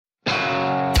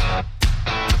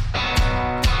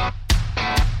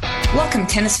Welcome,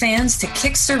 tennis fans, to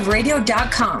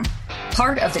KickServeRadio.com,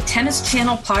 part of the Tennis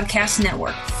Channel Podcast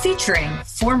Network, featuring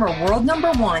former world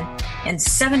number one and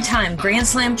 7-time Grand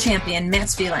Slam champion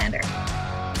Mats Wilander,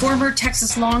 former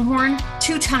Texas Longhorn,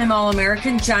 2-time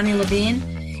All-American Johnny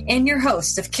Levine, and your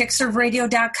host of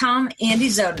KickServeRadio.com, Andy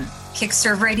Zoden.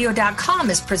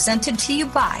 KickServeRadio.com is presented to you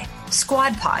by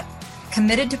SquadPod,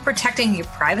 committed to protecting your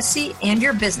privacy and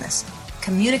your business.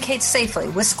 Communicate safely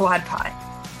with SquadPod.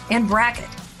 And Bracket,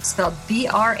 spelled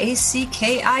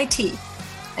B-R-A-C-K-I-T,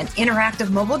 an interactive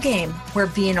mobile game where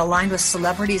being aligned with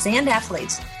celebrities and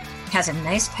athletes has a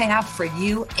nice payoff for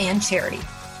you and charity.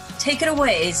 Take it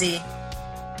away, AZ.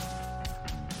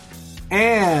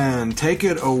 And take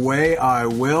it away I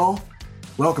will.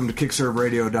 Welcome to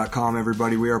KickServeRadio.com,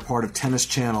 everybody. We are part of Tennis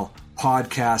Channel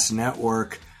Podcast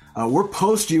Network. We're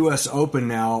post-U.S. Open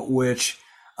now, which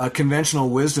conventional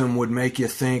wisdom would make you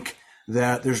think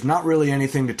that there's not really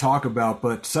anything to talk about,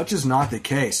 but such is not the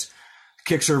case.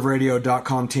 The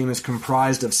KickServeRadio.com team is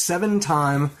comprised of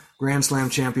 7-time Grand Slam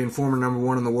champion, former number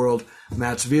one in the world,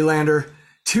 Mats Wilander,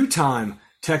 2-time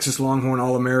Texas Longhorn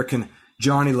All-American,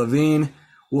 Johnny Levine.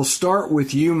 We'll start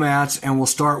with you, Mats, and we'll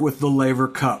start with the Laver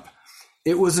Cup.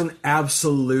 It was an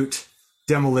absolute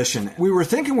demolition. We were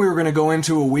thinking we were going to go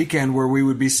into a weekend where we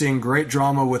would be seeing great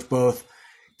drama with both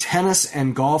tennis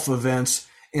and golf events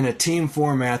in a team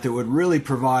format that would really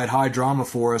provide high drama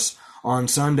for us on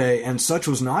Sunday, and such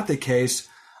was not the case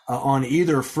on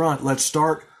either front. Let's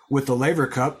start with the Laver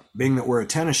Cup, being that we're a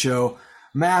tennis show.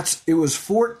 Mats, it was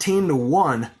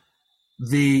 14-1,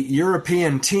 the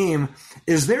European team.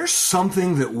 Is there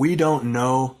something that we don't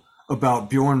know about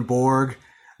Bjorn Borg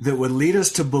that would lead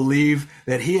us to believe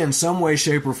that he in some way,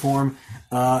 shape, or form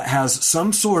has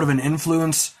some sort of an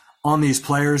influence on these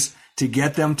players to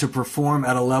get them to perform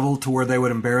at a level to where they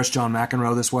would embarrass John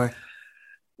McEnroe this way?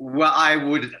 Well, I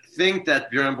would think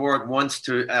that Bjorn Borg wants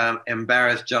to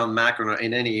embarrass John McEnroe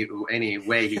in any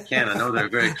way he can. I know they're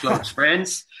very close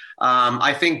friends.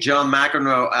 I think John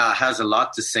McEnroe has a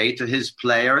lot to say to his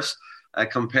players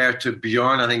compared to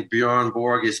Bjorn. I think Bjorn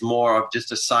Borg is more of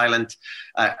just a silent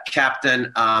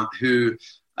captain who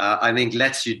I think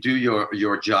lets you do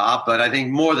your job. But I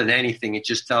think more than anything, it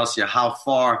just tells you how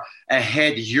far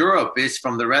ahead Europe is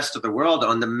from the rest of the world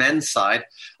on the men's side.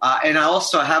 And I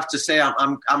also have to say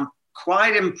I'm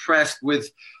quite impressed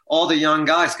with all the young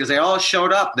guys because they all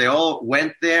showed up. They all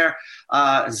went there.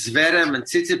 Zverev and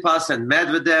Tsitsipas and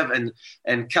Medvedev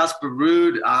and Casper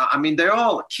Ruud. I mean, they're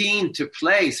all keen to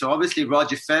play. So obviously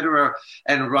Roger Federer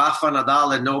and Rafa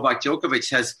Nadal and Novak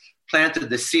Djokovic has planted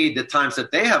the seed the times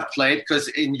that they have played, because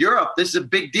in Europe, this is a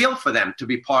big deal for them to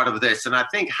be part of this. And I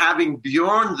think having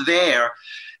Bjorn there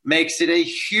makes it a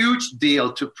huge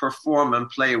deal to perform and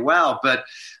play well. But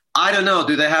I don't know.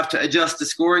 Do they have to adjust the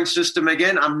scoring system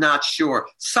again? I'm not sure.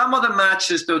 Some of the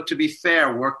matches, though, to be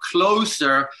fair, were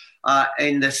closer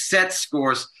in the set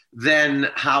scores than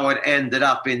how it ended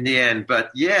up in the end. But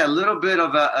yeah, a little bit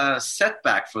of a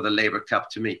setback for the Laver Cup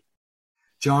to me.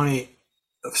 Johnny,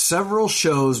 several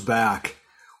shows back,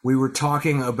 we were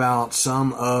talking about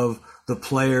some of the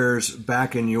players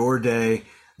back in your day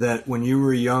that when you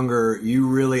were younger, you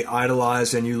really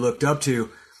idolized and you looked up to.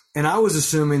 And I was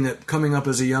assuming that coming up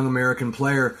as a young American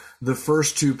player, the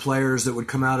first two players that would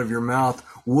come out of your mouth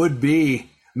would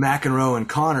be McEnroe and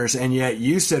Connors. And yet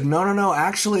you said, no,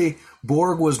 actually,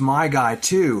 Borg was my guy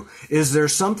too. Is there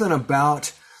something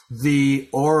about the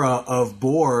aura of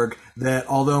Borg that,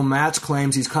 although Mats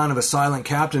claims he's kind of a silent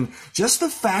captain, just the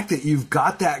fact that you've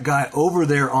got that guy over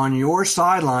there on your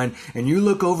sideline and you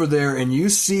look over there and you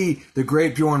see the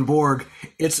great Bjorn Borg,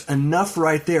 it's enough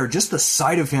right there, just the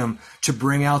sight of him, to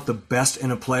bring out the best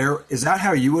in a player. Is that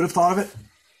how you would have thought of it?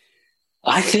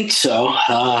 I think so.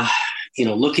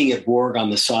 Looking at Borg on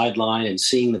the sideline and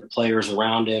seeing the players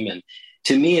around him, and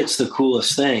to me, it's the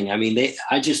coolest thing. I mean,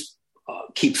 I just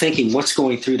keep thinking what's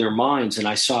going through their minds. And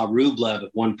I saw Rublev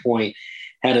at one point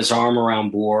had his arm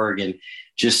around Borg and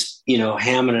just,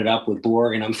 hamming it up with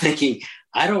Borg. And I'm thinking,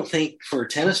 I don't think for a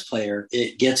tennis player,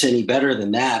 it gets any better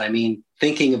than that. I mean,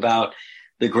 thinking about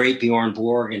the great Bjorn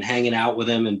Borg and hanging out with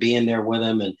him and being there with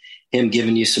him and him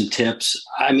giving you some tips.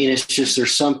 I mean, it's just,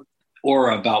 there's some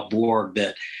aura about Borg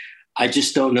that I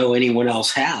just don't know anyone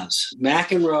else has.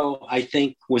 McEnroe, I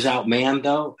think, was outmanned,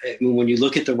 though. I mean, when you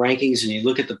look at the rankings and you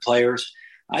look at the players,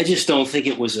 I just don't think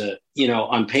it was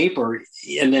on paper,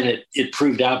 and then it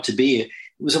proved out to be, it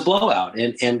was a blowout,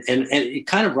 and it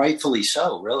kind of rightfully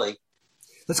so, really.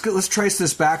 Let's trace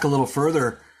this back a little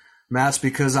further, Mats,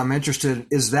 because I'm interested.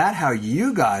 Is that how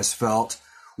you guys felt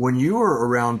when you were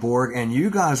around, Borg, and you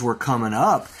guys were coming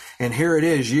up. And here it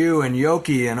is, you and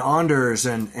Yoki and Anders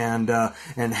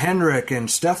and Henrik and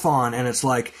Stefan, and it's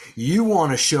like you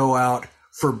want to show out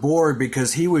for Borg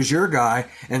because he was your guy,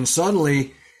 and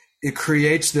suddenly it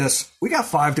creates this. We got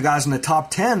 5 guys in the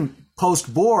top 10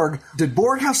 post Borg. Did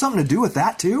Borg have something to do with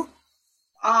that too?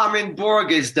 I mean,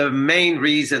 Borg is the main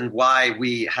reason why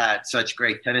we had such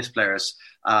great tennis players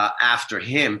after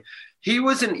him. He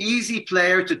was an easy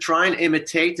player to try and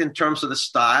imitate in terms of the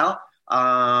style.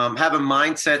 Have a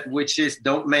mindset which is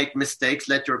don't make mistakes,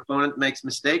 let your opponent make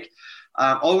mistake.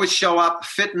 Always show up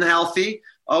fit and healthy.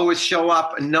 Always show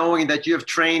up knowing that you have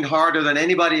trained harder than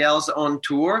anybody else on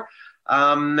tour,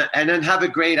 and then have a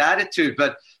great attitude.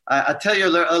 But I'll tell you a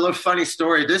little funny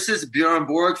story. This is Björn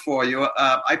Borg for you.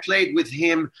 I played with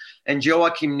him and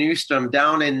Joachim Nyström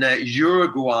down in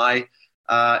Uruguay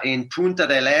in Punta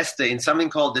del Este in something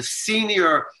called the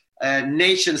Senior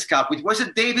Nations Cup, which was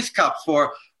a Davis Cup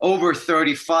for over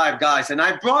 35 guys. And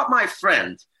I brought my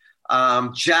friend,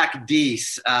 Jack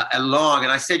Dees, along.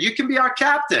 And I said, you can be our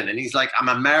captain. And he's like, I'm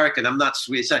American. I'm not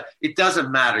Swedish. It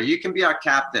doesn't matter. You can be our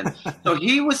captain. So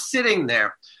he was sitting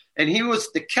there. And he was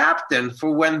the captain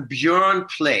for when Björn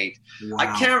played. Wow.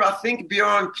 I think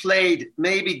Björn played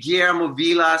maybe Guillermo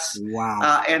Vilas.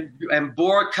 Wow. And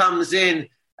Borg comes in.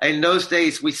 In those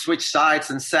days, we switched sides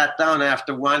and sat down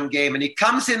after one game. And he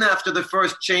comes in after the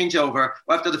first changeover,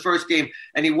 or after the first game,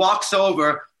 and he walks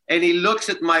over and he looks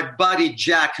at my buddy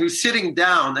Jack, who's sitting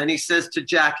down, and he says to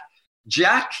Jack,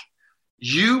 Jack,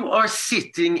 you are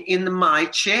sitting in my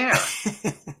chair.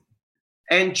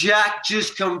 And Jack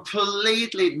just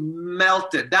completely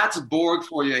melted. That's Borg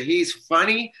for you. He's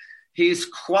funny. He's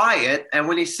quiet. And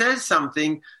when he says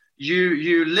something,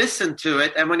 you listen to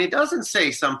it. And when he doesn't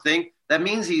say something, that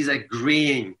means he's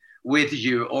agreeing with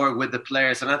you or with the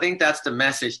players. And I think that's the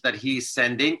message that he's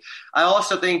sending. I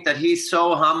also think that he's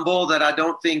so humble that I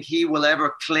don't think he will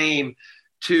ever claim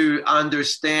to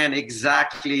understand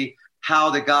exactly how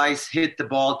the guys hit the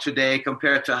ball today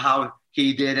compared to how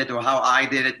he did it or how I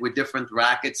did it with different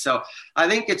rackets. So I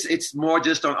think it's more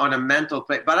just on a mental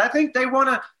play. But I think they want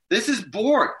to – this is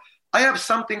Borg. I have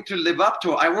something to live up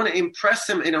to. I want to impress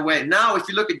him in a way. Now, if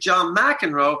you look at John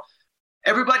McEnroe,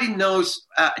 everybody knows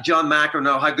John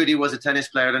McEnroe, how good he was a tennis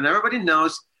player, and everybody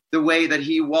knows the way that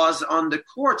he was on the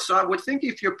court. So I would think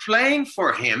if you're playing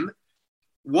for him,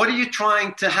 what are you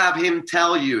trying to have him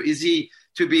tell you? Is he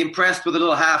to be impressed with a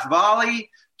little half volley,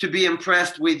 to be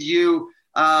impressed with you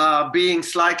being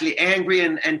slightly angry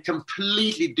and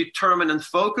completely determined and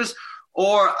focused?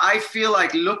 Or I feel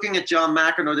like looking at John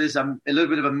McEnroe, there's a little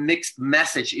bit of a mixed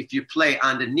message if you play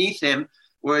underneath him,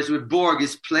 whereas with Borg,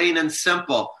 it's plain and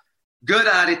simple. Good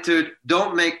attitude,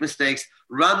 don't make mistakes,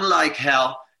 run like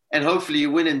hell, and hopefully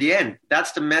you win in the end.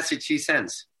 That's the message he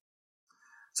sends.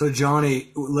 So,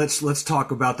 Johnny, let's talk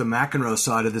about the McEnroe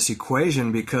side of this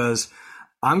equation, because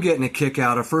I'm getting a kick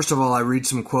out of, first of all, I read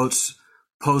some quotes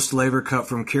post-Laver Cup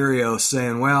from Kyrgios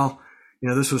saying, well, you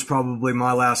know, this was probably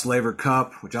my last Laver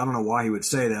Cup, which I don't know why he would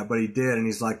say that, but he did. And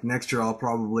he's like, next year I'll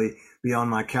probably be on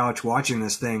my couch watching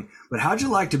this thing. But how'd you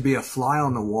like to be a fly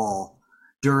on the wall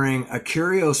during a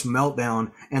Kyrgios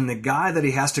meltdown, and the guy that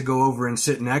he has to go over and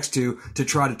sit next to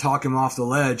try to talk him off the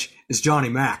ledge is Johnny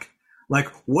Mac? Like,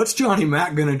 what's Johnny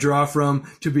Mac going to draw from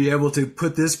to be able to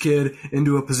put this kid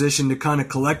into a position to kind of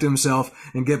collect himself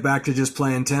and get back to just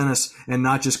playing tennis and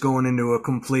not just going into a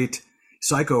complete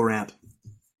psycho rant?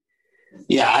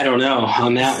 Yeah, I don't know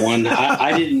on that one.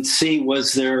 I didn't see,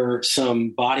 was there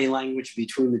some body language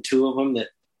between the two of them that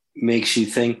makes you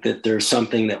think that there's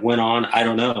something that went on? I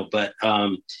don't know. But,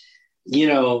 you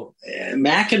know,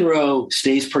 McEnroe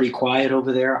stays pretty quiet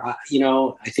over there. I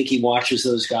think he watches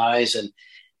those guys, and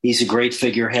he's a great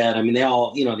figurehead. I mean, they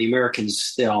all, you know, the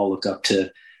Americans, they all look up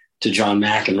to John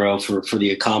McEnroe for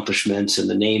the accomplishments and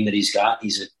the name that he's got.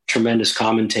 He's a tremendous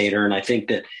commentator. And I think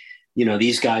that, you know,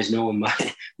 these guys know him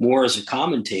more as a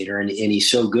commentator, and he's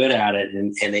so good at it,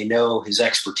 and they know his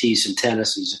expertise in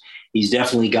tennis. He's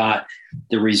definitely got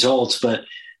the results, but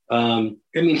I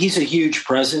mean, he's a huge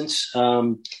presence.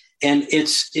 And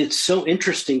it's so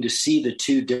interesting to see the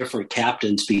two different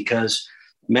captains, because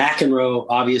McEnroe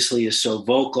obviously is so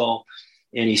vocal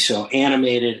and he's so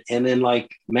animated. And then,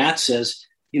 like Matt says,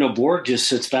 you know, Borg just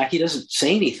sits back. He doesn't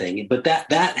say anything, but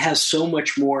that has so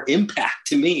much more impact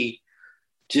to me,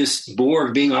 just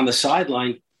Borg being on the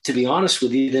sideline, to be honest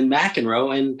with you, than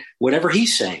McEnroe and whatever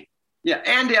he's saying. Yeah,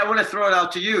 Andy, I want to throw it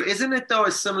out to you. Isn't it, though,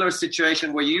 a similar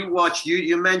situation where you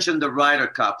mentioned the Ryder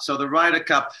Cup. So the Ryder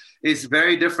Cup is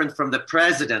very different from the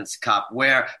President's Cup,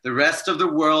 where the rest of the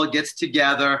world gets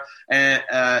together,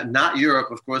 not Europe,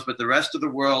 of course, but the rest of the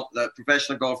world, the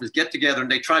professional golfers get together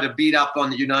and they try to beat up on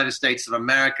the United States of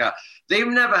America. They've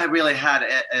never really had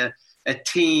a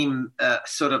team,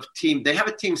 team. They have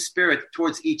a team spirit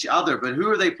towards each other, but who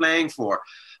are they playing for?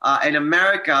 In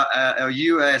America or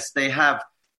US, they have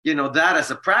that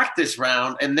as a practice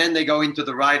round, and then they go into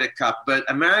the Ryder Cup. But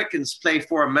Americans play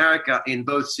for America in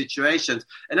both situations.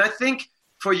 And I think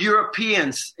for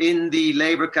Europeans in the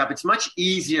Laver Cup, it's much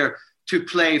easier to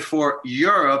play for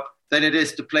Europe than it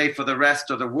is to play for the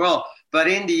rest of the world. But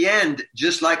in the end,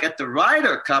 just like at the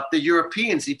Ryder Cup, the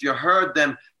Europeans, if you heard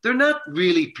them, they're not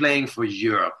really playing for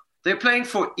Europe. They're playing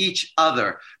for each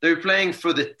other. They're playing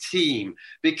for the team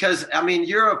because,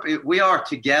 Europe, we are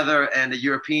together and the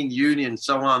European Union and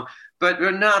so on, but we're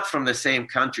not from the same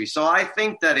country. So I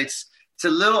think that it's a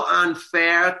little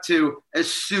unfair to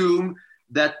assume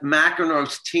that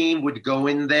McEnroe's team would go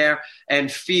in there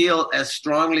and feel as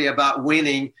strongly about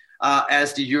winning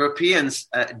as the Europeans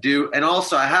do. And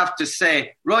also, I have to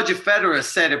say, Roger Federer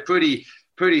set a pretty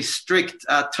strict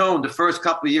tone the first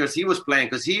couple of years he was playing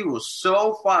because he was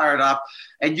so fired up,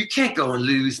 and you can't go and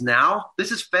lose now.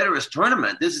 This is Federer's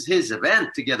tournament. This is his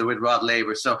event together with Rod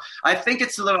Laver. So I think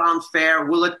it's a little unfair.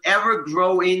 Will it ever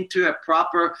grow into a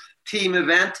proper team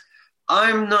event?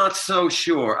 I'm not so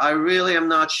sure. I really am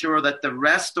not sure that the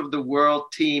rest of the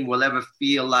world team will ever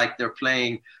feel like they're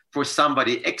playing for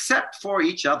somebody except for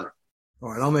each other.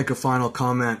 All right, I'll make a final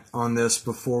comment on this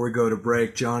before we go to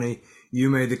break. Johnny, you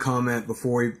made the comment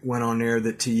before we went on air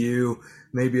that to you,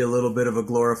 maybe a little bit of a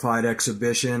glorified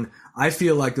exhibition. I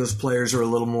feel like those players are a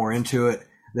little more into it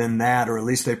than that, or at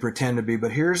least they pretend to be.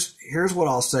 But here's what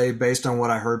I'll say based on what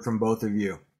I heard from both of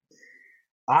you.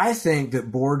 I think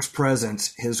that Borg's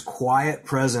presence, his quiet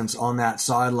presence on that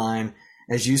sideline,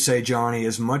 as you say, Johnny,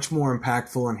 is much more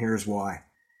impactful, and here's why.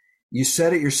 You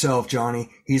said it yourself, Johnny.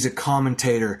 He's a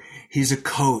commentator. He's a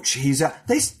coach.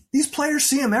 These players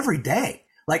see him every day.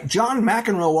 Like John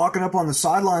McEnroe walking up on the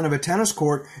sideline of a tennis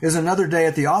court is another day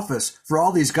at the office for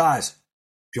all these guys.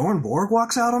 Bjorn Borg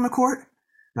walks out on the court?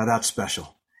 Now that's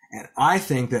special. And I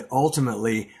think that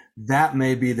ultimately that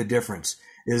may be the difference,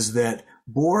 is that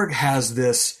Borg has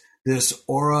this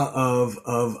aura of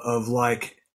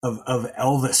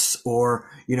Elvis, or,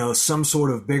 some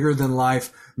sort of bigger than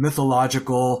life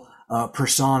mythological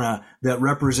persona that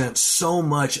represents so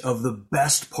much of the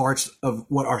best parts of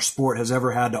what our sport has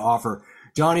ever had to offer.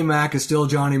 Johnny Mac is still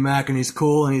Johnny Mac, and he's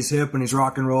cool and he's hip and he's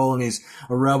rock and roll and he's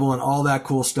a rebel and all that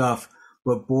cool stuff.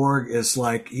 But Borg is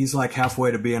he's like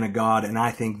halfway to being a god, and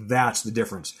I think that's the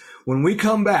difference. When we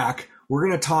come back, we're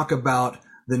going to talk about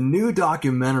the new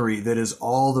documentary that is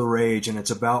all the rage, and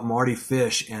it's about Marty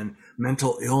Fish and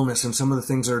mental illness and some of the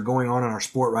things that are going on in our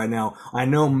sport right now. I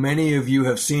know many of you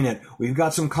have seen it. We've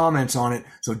got some comments on it,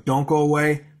 so don't go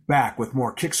away. Back with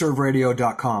more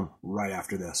KickServeRadio.com right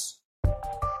after this.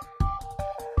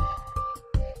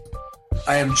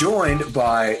 I am joined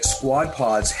by Squad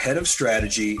Pod's head of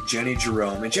strategy, Jenny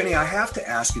Jerome. And Jenny, I have to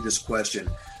ask you this question.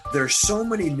 There's so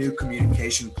many new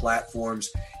communication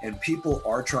platforms, and people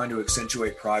are trying to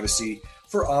accentuate privacy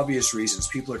for obvious reasons.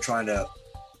 People are trying to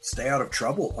stay out of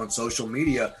trouble on social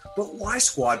media. But why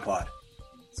Squad Pod?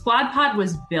 Squad Pod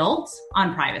was built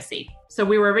on privacy. So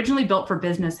we were originally built for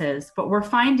businesses, but we're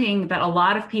finding that a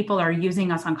lot of people are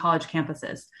using us on college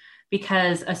campuses,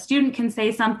 because a student can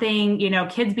say something,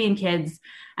 kids being kids,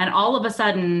 and all of a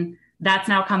sudden that's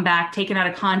now come back, taken out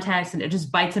of context, and it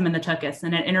just bites them in the tuchus,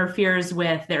 and it interferes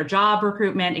with their job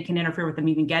recruitment. It can interfere with them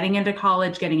even getting into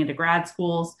college, getting into grad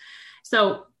schools.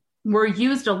 So we're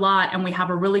used a lot, and we have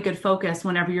a really good focus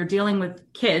whenever you're dealing with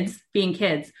kids being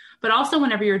kids, but also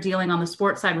whenever you're dealing on the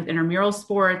sports side with intramural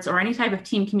sports or any type of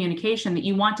team communication that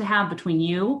you want to have between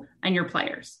you and your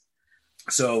players.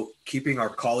 So keeping our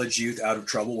college youth out of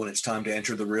trouble when it's time to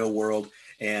enter the real world,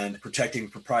 and protecting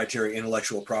proprietary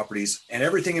intellectual properties and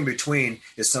everything in between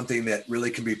is something that really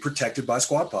can be protected by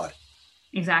Squad Pod.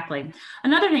 Exactly.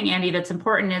 Another thing, Andy, that's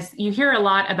important is you hear a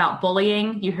lot about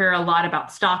bullying. You hear a lot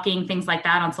about stalking, things like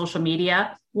that on social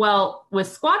media. Well, with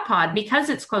Squad Pod, because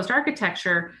it's closed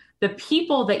architecture, the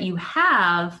people that you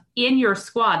have in your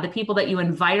squad, the people that you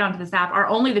invite onto this app, are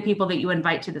only the people that you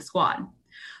invite to the squad.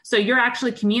 So you're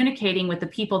actually communicating with the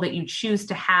people that you choose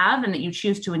to have and that you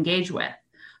choose to engage with.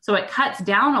 So it cuts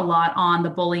down a lot on the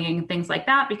bullying and things like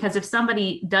that, because if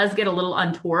somebody does get a little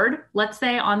untoward, let's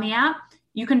say on the app,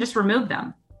 you can just remove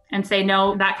them and say,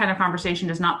 no, that kind of conversation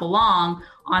does not belong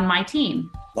on my team.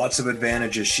 Lots of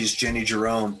advantages. She's Jenny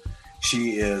Jerome.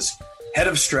 She is Head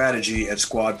of Strategy at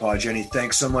SquadPod. Jenny,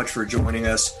 thanks so much for joining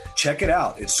us. Check it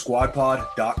out. It's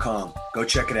squadpod.com. Go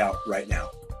check it out right now.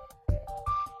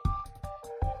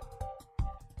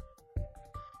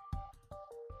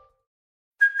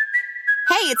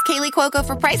 Hey, it's Kaylee Cuoco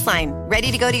for Priceline.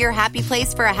 Ready to go to your happy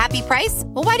place for a happy price?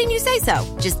 Well, why didn't you say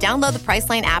so? Just download the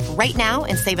Priceline app right now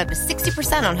and save up to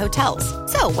 60% on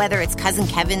hotels. So whether it's Cousin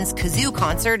Kevin's Kazoo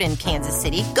Concert in Kansas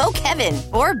City, go Kevin,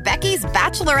 or Becky's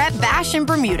Bachelorette Bash in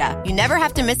Bermuda, you never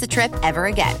have to miss a trip ever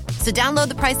again. So download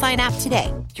the Priceline app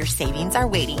today. Your savings are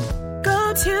waiting.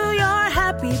 Go to your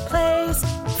happy place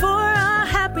for a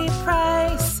happy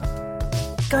price.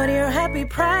 Go to your happy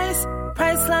price,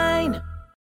 Priceline.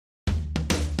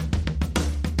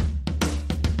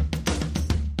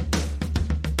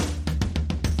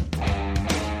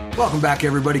 Welcome back,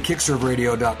 everybody.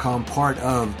 KickServeRadio.com, part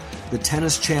of the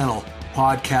Tennis Channel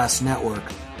Podcast Network.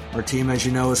 Our team, as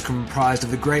you know, is comprised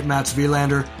of the great Mats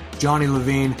Wilander, Johnny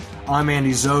Levine. I'm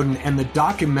Andy Zoden, and the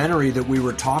documentary that we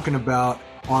were talking about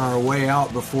on our way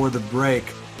out before the break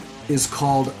is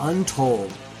called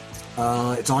Untold.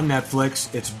 It's on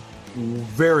Netflix. It's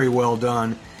very well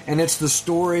done, and it's the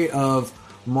story of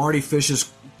Mardy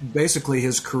Fish's, basically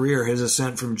his career, his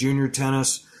ascent from junior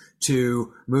tennis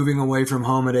to moving away from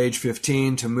home at age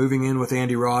 15, to moving in with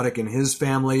Andy Roddick and his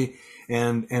family,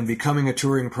 and becoming a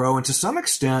touring pro, and to some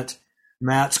extent,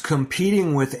 Matt's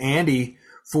competing with Andy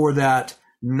for that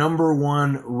number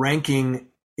one ranking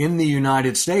in the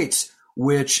United States,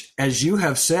 which, as you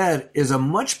have said, is a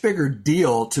much bigger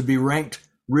deal to be ranked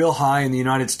real high in the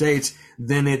United States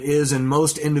than it is in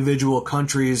most individual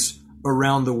countries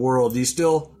around the world. Do you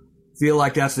still feel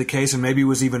like that's the case, and maybe it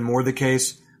was even more the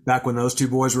case back when those two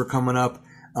boys were coming up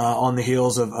on the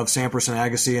heels of Sampras and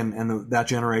Agassi and that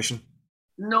generation?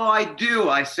 No, I do.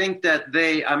 I think that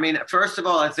first of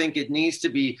all, I think it needs to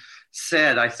be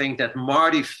said, I think that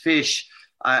Mardy Fish,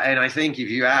 and I think if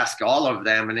you ask all of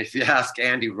them, and if you ask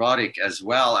Andy Roddick as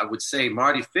well, I would say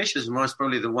Mardy Fish is most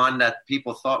probably the one that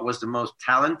people thought was the most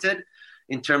talented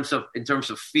in terms of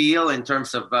feel, in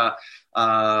terms of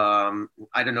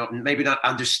I don't know, maybe not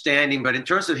understanding, but in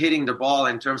terms of hitting the ball,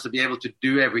 in terms of being able to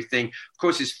do everything. Of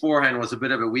course, his forehand was a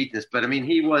bit of a weakness, but I mean,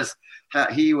 he was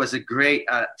a great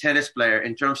tennis player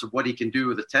in terms of what he can do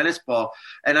with a tennis ball.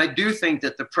 And I do think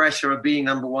that the pressure of being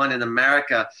number one in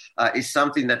America is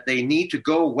something that they need to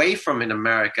go away from in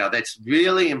America. That's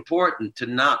really important, to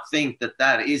not think that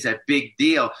that is a big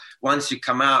deal once you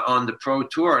come out on the pro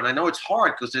tour. And I know it's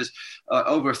hard because there's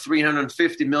over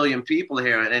 350 million people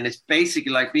here, and it's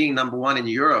basically like being number one in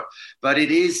Europe. But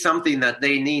it is something that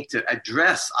they need to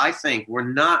address. I think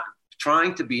we're not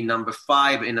trying to be number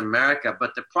 5 in America,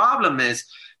 but the problem is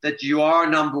that you are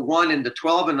number one in the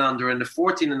 12 and under, and the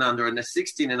 14 and under, and the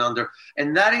 16 and under,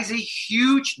 and that is a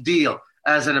huge deal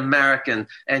as an American.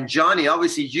 And Johnny,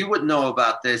 obviously you would know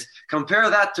about this. Compare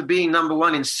that to being number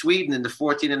one in Sweden in the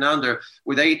 14 and under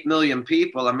with 8 million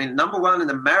people. I mean, number one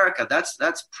in America,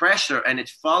 that's pressure, and it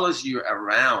follows you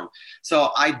around.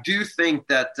 So I do think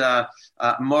that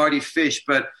Mardy Fish,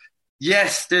 but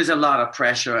yes, there's a lot of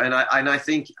pressure, and I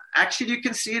think actually you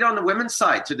can see it on the women's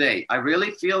side today. I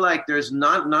really feel like there's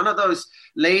none of those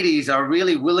ladies are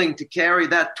really willing to carry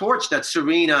that torch that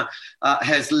Serena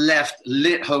has left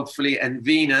lit, hopefully, and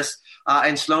Venus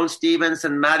and Sloane Stephens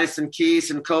and Madison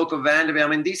Keys and Coco Vandeweghe. I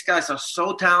mean, these guys are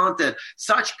so talented,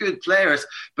 such good players,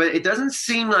 but it doesn't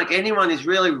seem like anyone is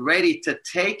really ready to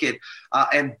take it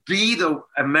and be the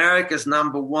America's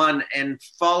number one and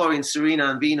follow in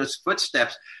Serena and Venus'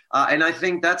 footsteps. And I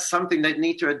think that's something they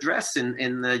need to address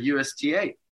in the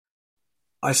USTA.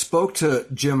 I spoke to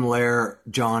Jim Loehr,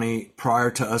 Johnny, prior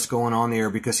to us going on the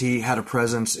air because he had a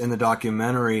presence in the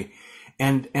documentary.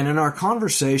 And in our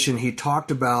conversation, he talked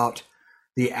about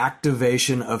the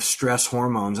activation of stress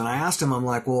hormones. And I asked him, I'm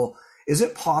like, well, is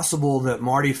it possible that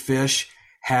Mardy Fish,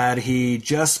 had he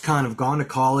just kind of gone to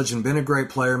college and been a great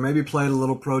player, maybe played a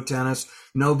little pro tennis,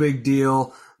 no big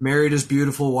deal, married his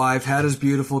beautiful wife, had his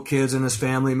beautiful kids and his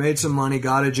family, made some money,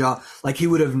 got a job, like he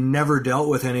would have never dealt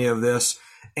with any of this?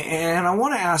 And I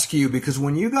want to ask you, because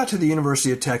when you got to the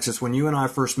University of Texas, when you and I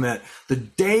first met, the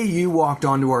day you walked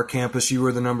onto our campus, you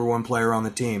were the number one player on the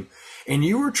team. And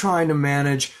you were trying to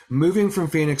manage moving from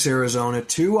Phoenix, Arizona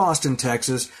to Austin,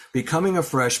 Texas, becoming a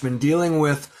freshman, dealing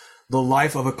with the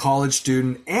life of a college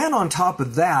student, and on top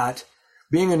of that,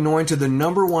 being anointed the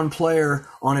number one player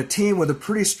on a team with a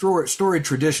pretty storied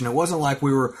tradition. It wasn't like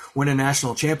we were winning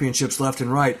national championships left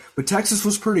and right, but Texas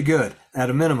was pretty good at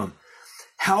a minimum.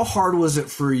 How hard was it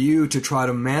for you to try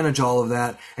to manage all of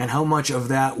that, and how much of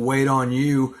that weighed on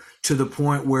you to the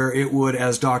point where it would,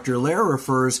 as Dr. Loehr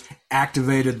refers,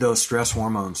 activated those stress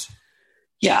hormones?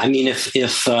 Yeah, I mean,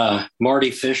 if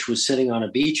Marty Fish was sitting on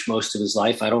a beach most of his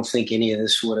life, I don't think any of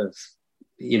this would have,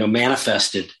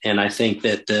 manifested. And I think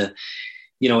that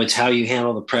it's how you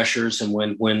handle the pressures, and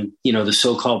when the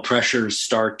so-called pressures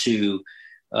start to,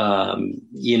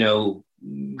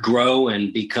 grow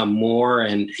and become more,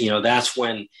 and that's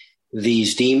when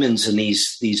these demons and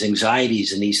these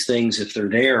anxieties and these things, if they're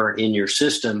there in your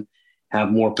system, have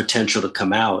more potential to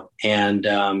come out. And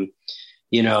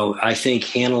I think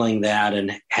handling that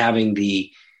and having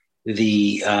the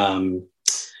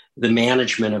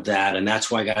management of that. And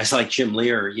that's why guys like Jim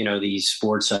Lear, these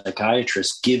sports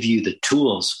psychiatrists, give you the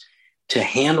tools to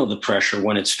handle the pressure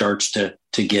when it starts to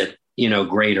get,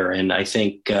 greater. And I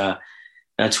think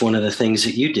that's one of the things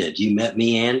that you did. You met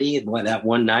me, Andy, that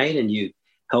one night, and you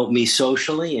helped me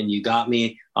socially, and you got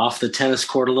me off the tennis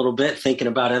court a little bit, thinking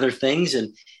about other things.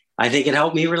 And I think it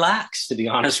helped me relax, to be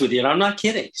honest with you. And I'm not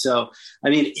kidding. So, I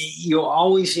mean, you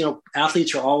always,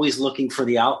 athletes are always looking for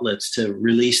the outlets to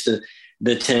release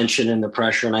the tension and the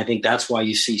pressure. And I think that's why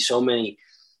you see so many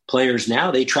players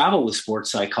now, they travel with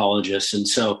sports psychologists. And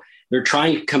so they're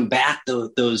trying to combat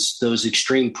those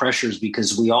extreme pressures,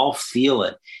 because we all feel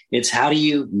it. It's how do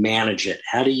you manage it?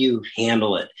 How do you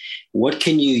handle it? What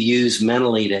can you use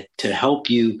mentally to help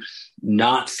you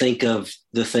not think of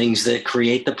the things that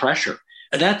create the pressure?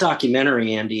 That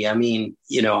documentary, Andy, I mean,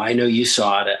 I know you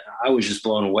saw it. I was just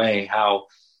blown away how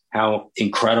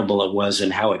incredible it was,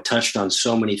 and how it touched on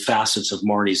so many facets of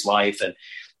Marty's life, and,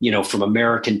 from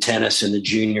American tennis and the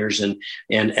juniors and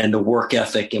the work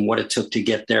ethic and what it took to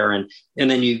get there. And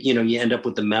then you end up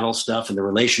with the mental stuff and the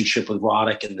relationship with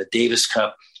Roddick and the Davis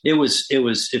Cup. It was,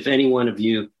 if any one of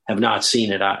you have not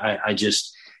seen it, I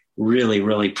just really,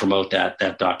 really promote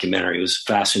that documentary. It was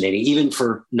fascinating, even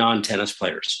for non-tennis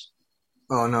players.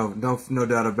 Oh, no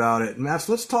doubt about it. Matt,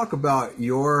 let's talk about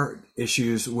your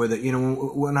issues with it.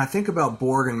 When I think about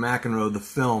Borg and McEnroe, the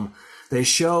film, they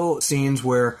show scenes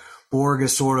where Borg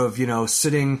is sort of,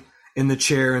 sitting in the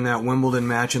chair in that Wimbledon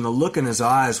match, and the look in his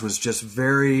eyes was just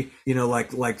very,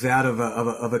 like that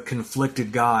of a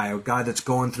conflicted guy, a guy that's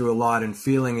going through a lot and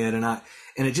feeling it. And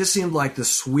it just seemed like the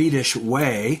Swedish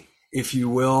way, if you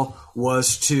will,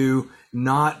 was to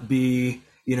not be,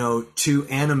 too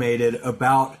animated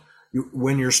about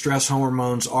when your stress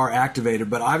hormones are activated.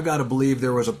 But I've got to believe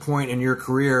there was a point in your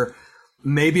career,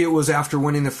 maybe it was after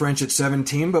winning the French at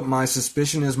 17, but my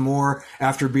suspicion is more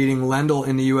after beating Lendl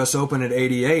in the U.S. Open at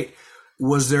 88.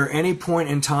 Was there any point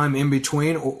in time in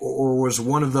between, or was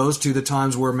one of those two the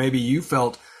times where maybe you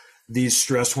felt these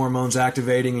stress hormones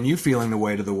activating and you feeling the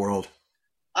weight of the world?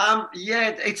 Yeah,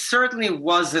 it certainly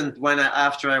wasn't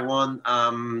after I won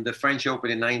the French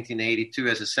Open in 1982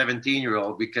 as a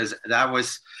 17-year-old, because that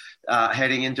was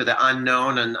heading into the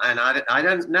unknown, and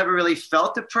I never really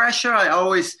felt the pressure. I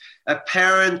always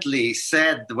apparently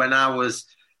said when I was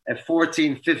a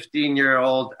 14,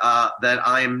 15-year-old that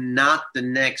I am not the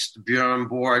next Björn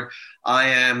Borg. I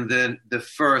am the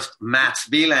first Mats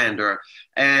Wilander.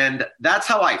 And that's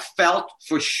how I felt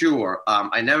for sure.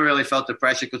 I never really felt the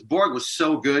pressure because Borg was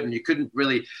so good and you couldn't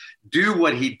really do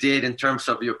what he did in terms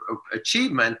of your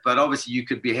achievement, but obviously you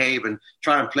could behave and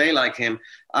try and play like him.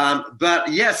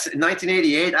 But yes, in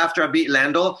 1988, after I beat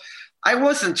Lendl, I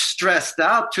wasn't stressed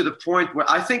out to the point where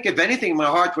I think, if anything, my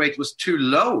heart rate was too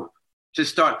low to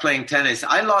start playing tennis.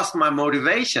 I lost my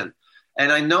motivation.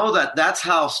 And I know that that's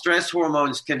how stress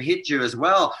hormones can hit you as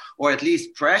well, or at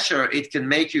least pressure. It can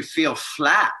make you feel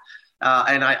flat.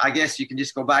 And I guess you can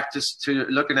just go back to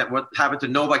looking at what happened to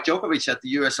Novak Djokovic at the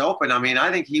U.S. Open. I mean,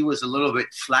 I think he was a little bit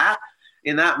flat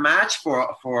in that match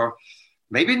for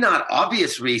maybe not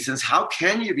obvious reasons. How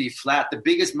can you be flat? The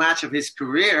biggest match of his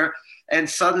career, and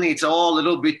suddenly it's all a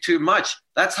little bit too much.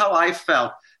 That's how I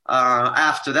felt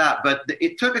after that. But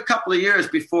it took a couple of years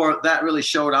before that really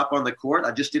showed up on the court.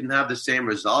 I just didn't have the same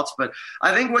results. But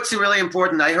I think what's really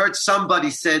important, I heard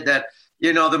somebody said that,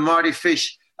 you know, the Marty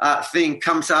Fish thing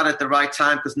comes out at the right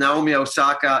time because Naomi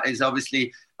Osaka is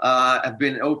obviously have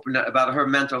been open about her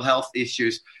mental health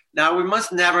issues. Now, we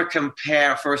must never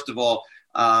compare, first of all,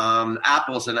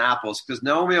 apples and apples, because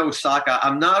Naomi Osaka,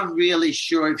 I'm not really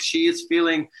sure if she is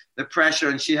feeling the pressure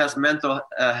and she has mental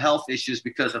health issues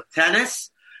because of tennis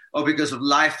or because of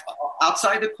life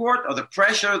outside the court, or the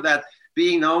pressure that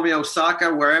being Naomi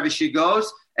Osaka wherever she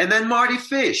goes. And then Marty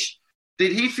Fish.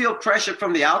 Did he feel pressure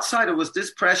from the outside, or was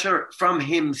this pressure from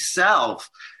himself?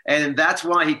 And that's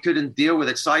why he couldn't deal with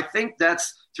it. So I think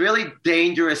it's really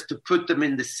dangerous to put them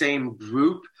in the same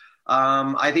group.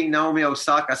 I think Naomi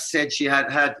Osaka said she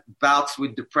had bouts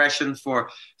with depression for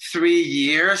 3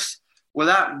 years. Well,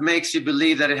 that makes you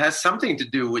believe that it has something to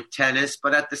do with tennis.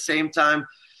 But at the same time,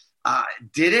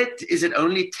 Did it? Is it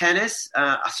only tennis?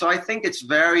 So I think it's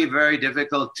very, very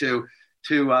difficult to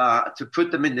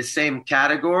put them in the same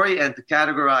category and to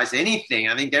categorize anything.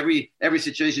 I think every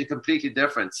situation is completely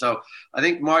different. So I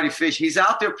think Mardy Fish, he's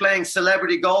out there playing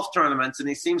celebrity golf tournaments, and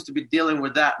he seems to be dealing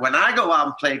with that. When I go out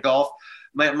and play golf,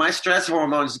 my stress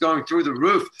hormone is going through the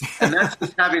roof, and that's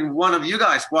just having one of you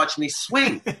guys watch me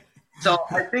swing. So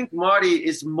I think Marty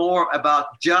is more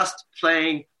about just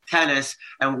playing tennis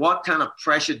and what kind of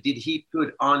pressure did he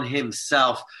put on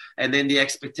himself, and then the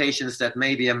expectations that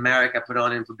maybe America put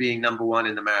on him for being number one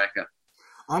in America.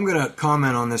 I'm going to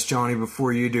comment on this, Johnny,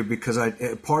 before you do, because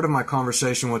part of my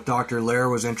conversation with Dr. Lair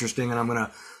was interesting, and I'm going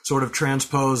to sort of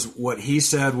transpose what he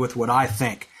said with what I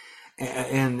think.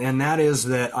 And that is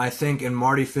that I think in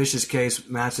Mardy Fish's case,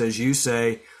 Matt, as you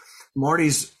say,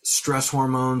 Marty's stress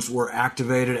hormones were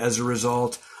activated as a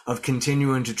result of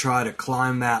continuing to try to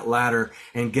climb that ladder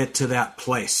and get to that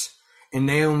place. In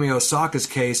Naomi Osaka's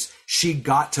case, she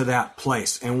got to that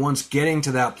place. And once getting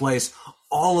to that place,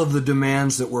 all of the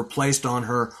demands that were placed on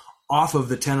her off of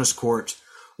the tennis court,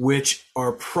 which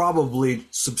are probably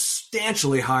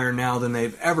substantially higher now than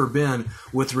they've ever been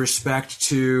with respect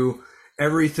to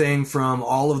everything from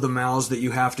all of the mouths that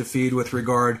you have to feed with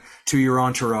regard to your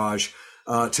entourage,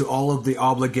 to all of the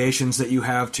obligations that you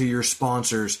have to your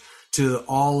sponsors, to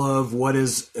all of what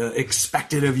is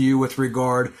expected of you with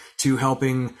regard to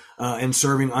helping and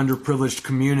serving underprivileged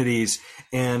communities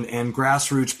and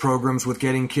grassroots programs with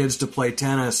getting kids to play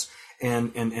tennis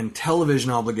and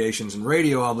television obligations and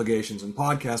radio obligations and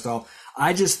podcast.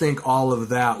 I just think all of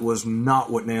that was not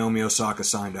what Naomi Osaka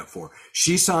signed up for.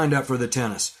 She signed up for the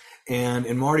tennis. And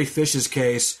in Mardy Fish's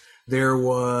case, there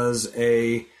was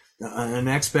an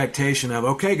expectation of,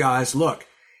 okay, guys, look,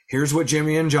 here's what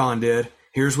Jimmy and John did.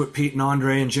 Here's what Pete and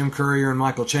Andre and Jim Courier and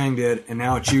Michael Chang did. And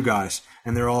now it's you guys.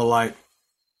 And they're all like,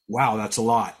 wow, that's a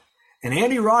lot. And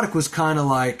Andy Roddick was kind of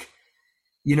like,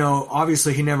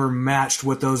 obviously he never matched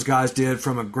what those guys did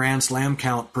from a Grand Slam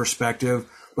count perspective,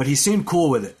 but he seemed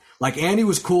cool with it. Like Andy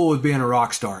was cool with being a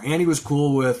rock star. Andy was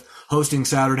cool with hosting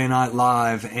Saturday Night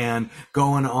Live and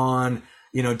going on,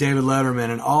 David Letterman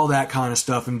and all that kind of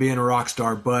stuff and being a rock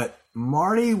star. But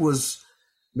Marty was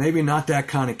maybe not that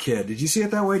kind of kid. Did you see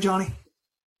it that way, Johnny?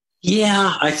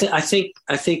 Yeah, I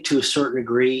think to a certain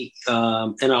degree,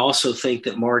 and I also think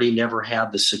that Marty never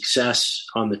had the success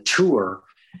on the tour,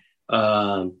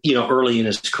 early in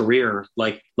his career,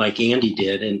 like Andy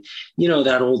did. And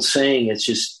that old saying, it's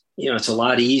just it's a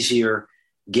lot easier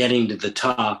getting to the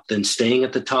top than staying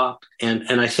at the top. And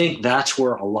I think that's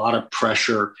where a lot of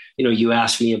pressure, you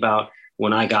asked me about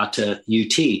when I got to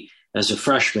UT as a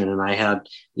freshman and I had,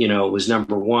 was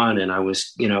number one and I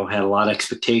was, had a lot of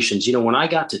expectations. When I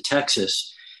got to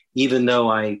Texas, even though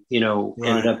I,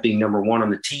 ended up being number one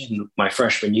on the team my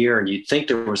freshman year, and you'd think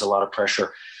there was a lot of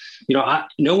pressure,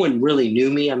 no one really knew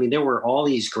me. I mean, there were all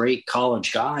these great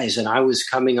college guys and I was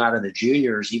coming out of the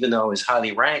juniors, even though I was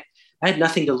highly ranked. I had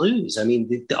nothing to lose. I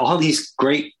mean, all these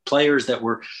great players that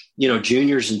were,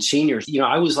 juniors and seniors,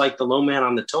 I was like the low man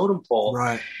on the totem pole,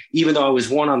 right, even though I was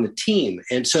one on the team.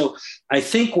 And so I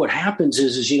think what happens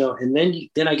is and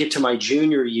then I get to my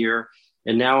junior year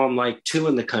and now I'm like two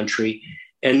in the country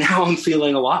and now I'm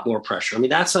feeling a lot more pressure. I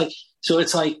mean, that's like, so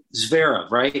it's like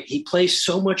Zverev, right? He plays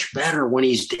so much better when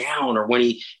he's down or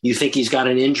when you think he's got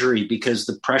an injury because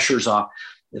the pressure's off.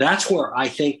 That's where I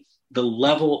think the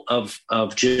level of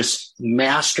just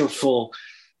masterful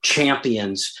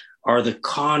champions are the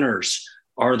Connors,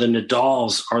 are the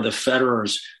Nadals, are the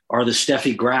Federers, are the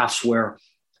Steffi Grafs, where,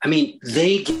 I mean,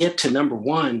 they get to number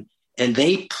one and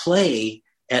they play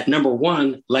at number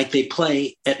one like they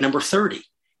play at number 30.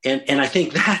 And I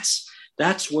think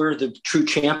that's where the true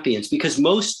champions, because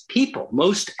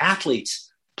most athletes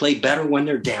play better when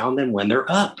they're down than when they're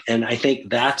up. And I think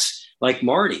that's like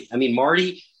Marty. I mean,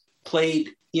 Marty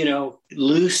played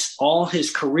loose all his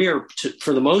career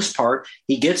for the most part.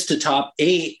 He gets to top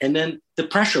 8 and then the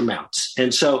pressure mounts.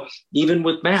 And so even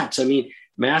with Mats, I mean,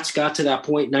 Mats got to that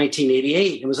point in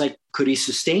 1988. It was like, could he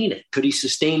sustain it? Could he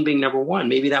sustain being number one?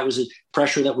 Maybe that was a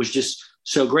pressure that was just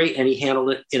so great. And he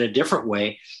handled it in a different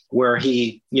way where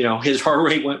he, his heart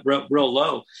rate went real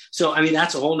low. So, I mean,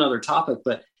 that's a whole nother topic,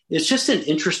 but it's just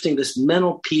this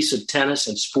mental piece of tennis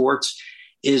and sports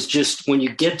is just when you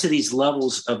get to these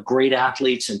levels of great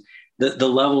athletes and the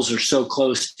levels are so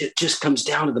close, it just comes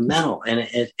down to the mental. And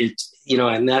it's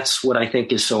and that's what I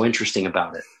think is so interesting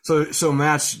about it. So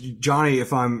Matt, Johnny,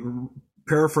 if I'm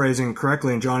paraphrasing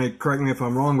correctly, and Johnny, correct me if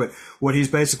I'm wrong, but what he's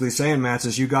basically saying, Matt,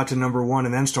 is you got to number one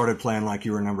and then started playing like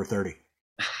you were number 30.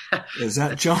 Is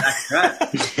that John? That's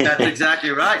right. That's exactly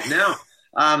right. No,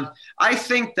 I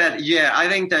think that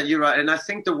you're right. And I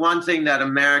think the one thing that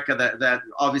America, that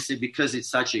obviously because it's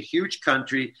such a huge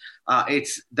country,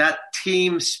 it's that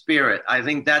team spirit. I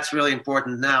think that's really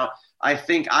important. Now, I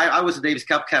think I was a Davis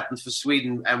Cup captain for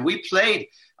Sweden, and we played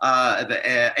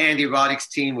Andy Roddick's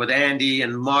team with Andy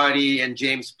and Marty and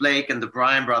James Blake and the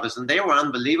Bryan brothers, and they were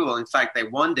unbelievable. In fact, they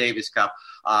won Davis Cup,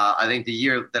 I think the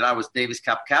year that I was Davis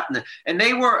Cup captain, and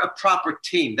they were a proper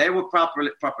team. They were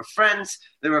proper friends.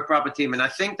 They were a proper team, and I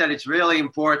think that it's really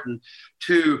important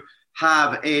to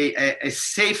have a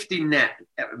safety net,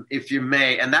 if you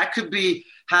may, and that could be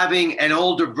having an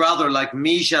older brother like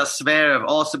Misha Zverev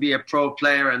also be a pro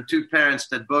player and two parents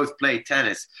that both play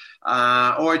tennis.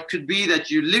 Or it could be that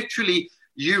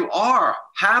you are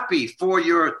happy for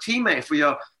your teammate,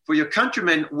 for your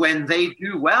countrymen when they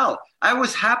do well. I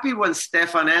was happy when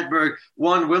Stefan Edberg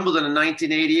won Wimbledon in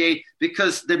 1988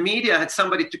 because the media had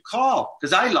somebody to call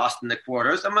because I lost in the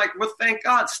quarters. I'm like, well, thank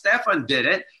God Stefan did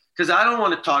it, because I don't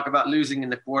want to talk about losing in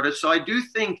the quarters. So I do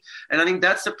think, and I think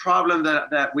that's the problem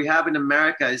that we have in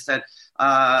America, is that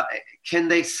can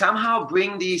they somehow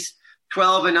bring these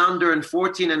 12 and under and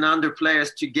 14 and under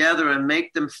players together and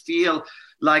make them feel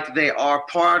like they are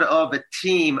part of a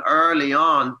team early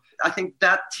on? I think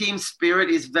that team spirit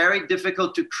is very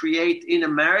difficult to create in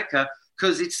America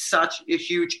because it's such a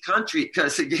huge country.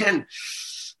 Because again,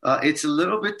 it's a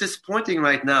little bit disappointing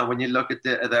right now when you look at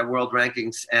the world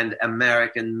rankings and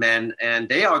American men, and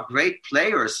they are great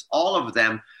players, all of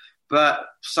them. But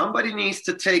somebody needs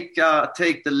to take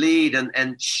the lead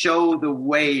and show the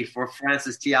way for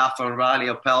Frances Tiafoe and Riley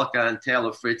Opelka and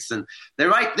Taylor Fritz. And they're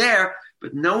right there,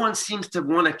 but no one seems to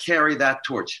want to carry that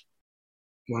torch.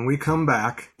 When we come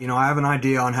back, I have an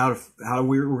idea on how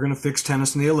we're going to fix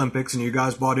tennis in the Olympics, and you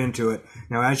guys bought into it.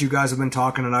 Now, as you guys have been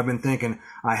talking and I've been thinking,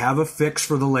 I have a fix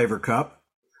for the Laver Cup.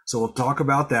 So we'll talk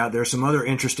about that. There's some other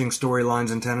interesting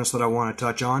storylines in tennis that I want to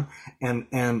touch on.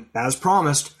 And as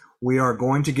promised, we are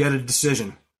going to get a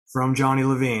decision from Johnny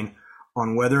Levine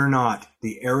on whether or not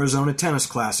the Arizona Tennis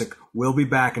Classic will be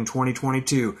back in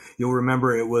 2022. You'll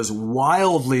remember it was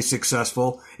wildly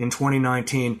successful in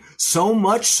 2019, so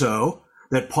much so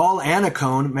that Paul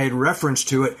Annacone made reference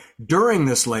to it during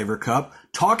this Laver Cup,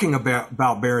 talking about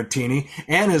Berrettini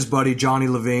and his buddy Johnny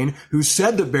Levine, who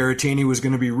said that Berrettini was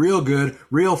going to be real good,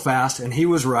 real fast, and he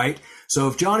was right. So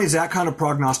if Johnny's that kind of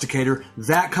prognosticator,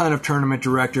 that kind of tournament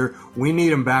director, we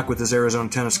need him back with his Arizona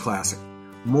Tennis Classic.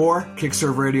 More,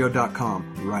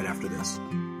 kickserveradio.com, right after this.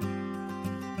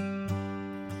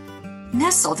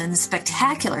 Nestled in the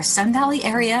spectacular Sun Valley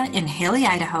area in Haley,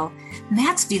 Idaho,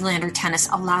 Mats Wilander Tennis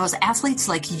allows athletes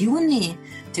like you and me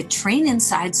to train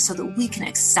inside so that we can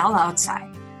excel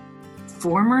outside.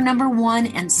 Former number 1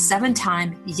 and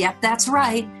 7-time, yep, that's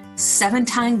right,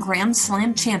 7-time Grand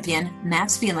Slam champion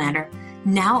Mats Wilander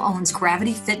now owns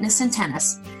Gravity Fitness and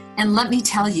Tennis. And let me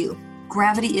tell you,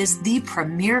 Gravity is the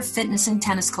premier fitness and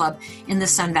tennis club in the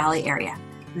Sun Valley area.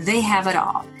 They have it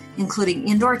all, including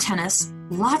indoor tennis,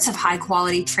 lots of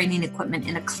high-quality training equipment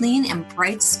in a clean and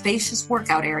bright, spacious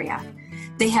workout area.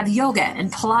 They have yoga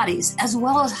and Pilates, as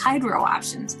well as hydro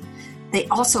options. They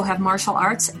also have martial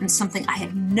arts and something I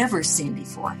had never seen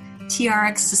before,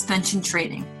 TRX suspension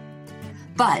training.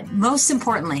 But most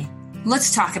importantly,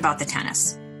 let's talk about the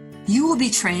tennis. You will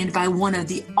be trained by one of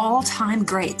the all-time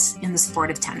greats in the sport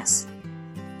of tennis.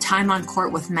 Time on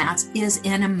court with Mats is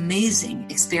an amazing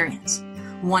experience,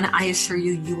 one I assure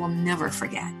you will never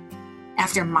forget.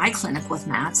 After my clinic with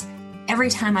Mats, every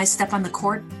time I step on the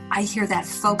court, I hear that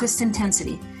focused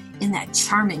intensity in that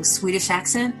charming Swedish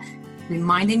accent,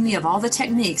 reminding me of all the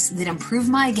techniques that improve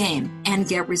my game and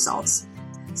get results.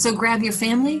 So grab your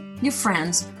family, your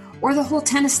friends, or the whole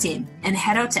tennis team and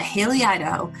head out to Haley,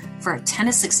 Idaho for a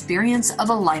tennis experience of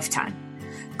a lifetime.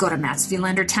 Go to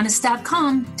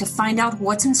MatsWilanderTennis.com to find out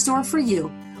what's in store for you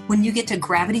when you get to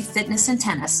Gravity Fitness and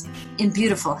Tennis in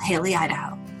beautiful Haley,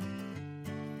 Idaho.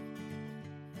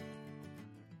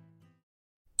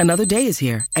 Another day is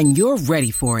here, and you're ready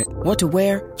for it. What to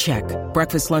wear? Check.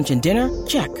 Breakfast, lunch, and dinner?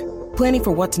 Check. Planning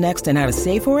for what's next and how to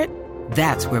save for it?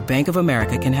 That's where Bank of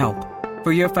America can help.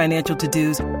 For your financial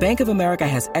to-dos, Bank of America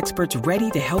has experts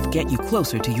ready to help get you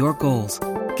closer to your goals.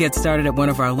 Get started at one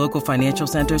of our local financial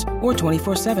centers or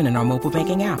 24/7 in our mobile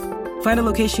banking app. Find a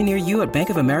location near you at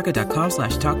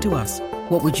bankofamerica.com/talktous.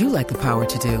 What would you like the power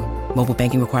to do? Mobile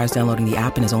banking requires downloading the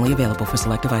app and is only available for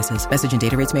select devices. Message and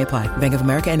data rates may apply. Bank of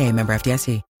America NA, member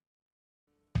FDIC.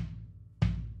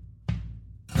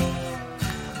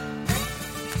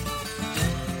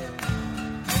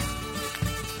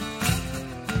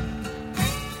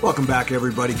 Welcome back,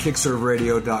 everybody.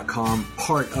 KickServeRadio.com,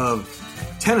 part of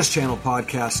Tennis Channel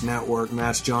Podcast Network.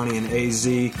 Matt's Johnny and AZ.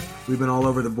 We've been all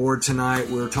over the board tonight.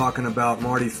 We're talking about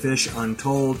Mardy Fish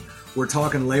Untold. We're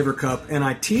talking Laver Cup, and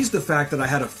I teased the fact that I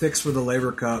had a fix for the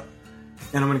Laver Cup,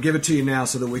 and I'm going to give it to you now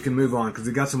so that we can move on, because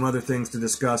we've got some other things to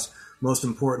discuss. Most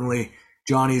importantly,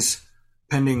 Johnny's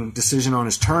pending decision on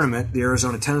his tournament, the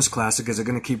Arizona Tennis Classic. Is it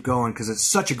going to keep going? Because it's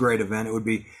such a great event. It would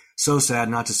be so sad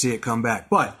not to see it come back.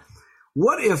 But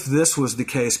what if this was the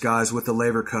case, guys, with the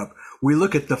Laver Cup? We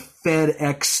look at the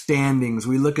FedEx standings.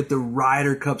 We look at the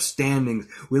Ryder Cup standings.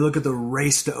 We look at the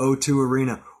Race to O2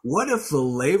 Arena. What if the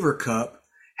Laver Cup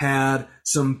had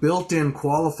some built-in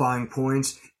qualifying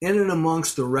points in and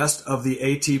amongst the rest of the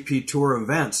ATP Tour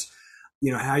events?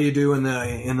 You know, how you do in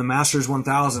the Masters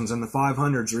 1000s and the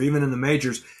 500s, or even in the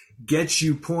majors, gets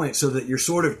you points so that you're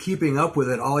sort of keeping up with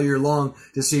it all year long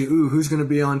to see, who's going to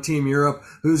be on Team Europe,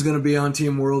 who's going to be on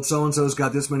Team World, so-and-so's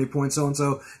got this many points,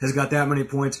 so-and-so has got that many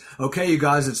points. Okay, you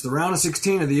guys, it's the round of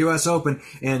 16 of the U.S. Open,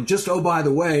 and just, by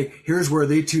the way, here's where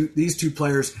these two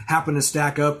players happen to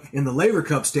stack up in the Laver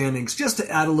Cup standings, just to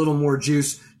add a little more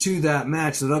juice to that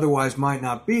match that otherwise might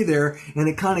not be there, and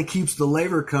it kind of keeps the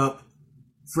Laver Cup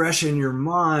fresh in your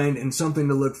mind and something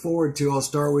to look forward to. I'll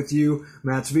start with you,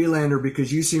 Mats Wilander,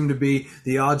 because you seem to be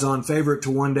the odds-on favorite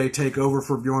to one day take over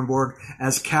for Bjorn Borg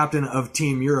as captain of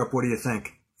Team Europe. What do you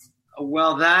think?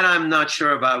 Well, that I'm not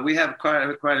sure about. We have quite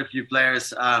a few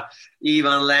players. Ivan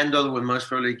Lendl will most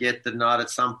probably get the nod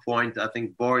at some point. I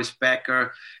think Boris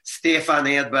Becker, Stefan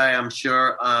Edberg, I'm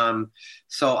sure.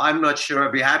 So I'm not sure.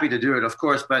 I'd be happy to do it, of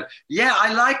course. But yeah,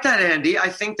 I like that, Andy. I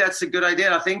think that's a good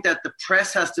idea. I think that the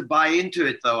press has to buy into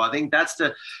it, though. I think that's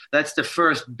the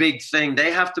first big thing.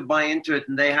 They have to buy into it,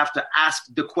 and they have to ask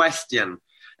the question.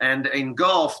 And in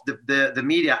golf, the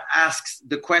media asks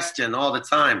the question all the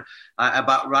time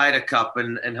about Ryder Cup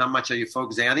and how much are you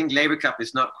focusing. I think Laver Cup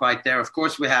is not quite there. Of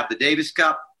course, we have the Davis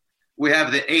Cup. We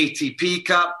have the ATP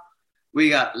Cup. We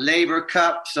got Laver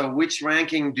Cup. So which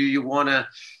ranking do you want to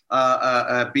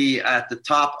be at the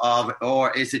top of,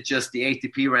 or is it just the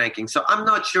ATP ranking? So I'm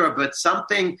not sure, but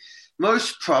something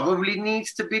most probably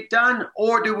needs to be done.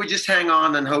 Or do we just hang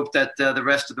on and hope that the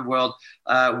rest of the world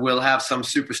will have some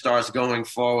superstars going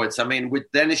forwards? I mean, with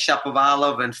Denis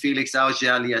Shapovalov and Felix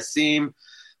Auger-Aliassime,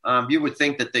 you would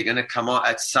think that they're going to come out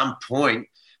at some point.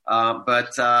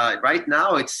 But right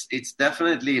now, it's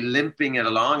definitely limping it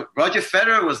along. Roger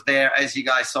Federer was there, as you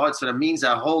guys saw it, so that means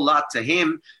a whole lot to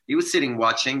him. He was sitting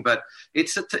watching, but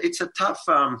it's a tough.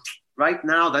 Right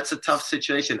now, that's a tough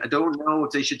situation. I don't know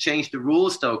if they should change the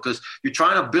rules, though, because you're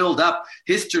trying to build up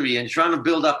history and trying to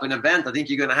build up an event. I think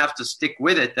you're going to have to stick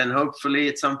with it, and hopefully,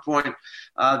 at some point,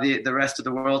 the rest of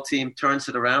the world team turns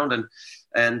it around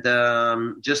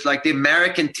and just like the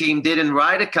American team did in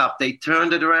Ryder Cup, they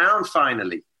turned it around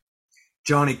finally.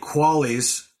 Johnny,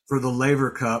 qualies for the Laver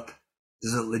Cup,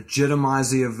 does it legitimize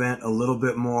the event a little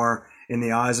bit more in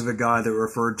the eyes of a guy that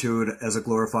referred to it as a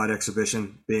glorified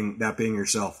exhibition, being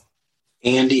yourself?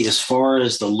 Andy, as far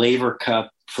as the Laver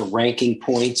Cup for ranking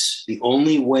points, the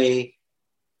only way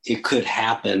it could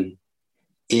happen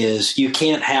is you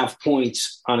can't have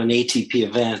points on an ATP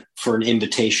event for an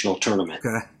invitational tournament.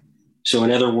 Okay. So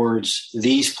in other words,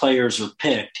 these players are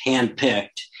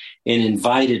handpicked and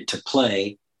invited to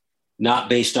play, not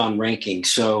based on ranking.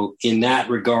 So in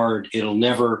that regard, it'll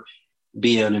never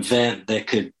be an event that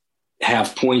could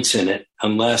have points in it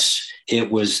unless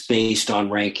it was based on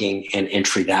ranking and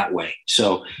entry that way.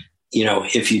 So,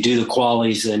 if you do the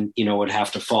qualies, then, it would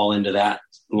have to fall into that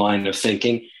line of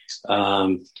thinking.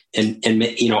 I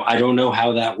don't know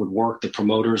how that would work. The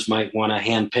promoters might want to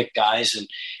handpick guys and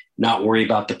not worry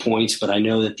about the points, but I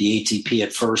know that the ATP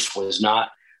at first was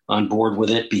not on board with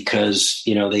it because,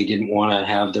 they didn't want to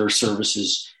have their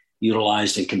services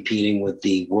utilized in competing with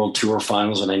the World Tour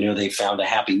finals. And I know they found a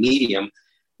happy medium,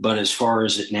 but as far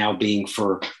as it now being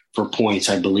for points,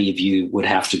 I believe you would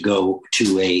have to go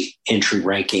to a entry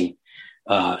ranking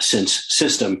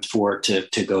system for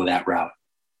it to go that route.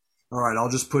 All right,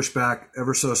 I'll just push back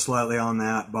ever so slightly on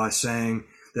that by saying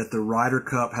that the Ryder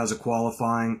Cup has a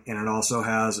qualifying and it also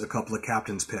has a couple of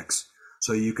captain's picks.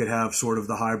 So you could have sort of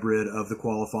the hybrid of the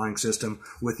qualifying system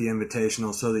with the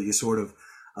invitational so that you sort of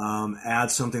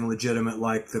add something legitimate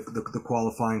like the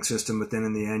qualifying system, but then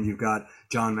in the end you've got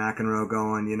John McEnroe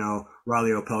going, Riley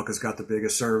Opelka's got the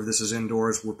biggest serve. This is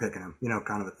indoors. We're picking him,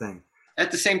 kind of a thing.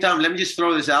 At the same time, let me just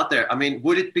throw this out there. I mean,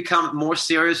 would it become more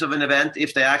serious of an event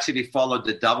if they actually followed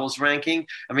the doubles ranking?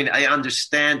 I mean, I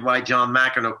understand why John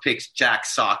McEnroe picks Jack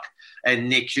Sock and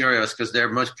Nick Kyrgios because they're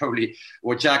most probably,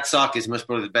 or Jack Sock is most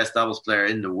probably the best doubles player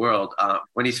in the world.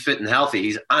 When he's fit and healthy,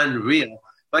 he's unreal.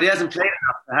 But he hasn't played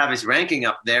enough to have his ranking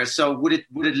up there. So would it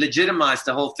legitimize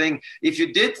the whole thing if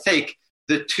you did take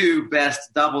the two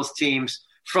best doubles teams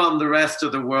from the rest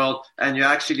of the world, and you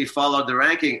actually followed the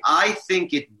ranking. I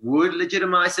think it would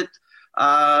legitimize it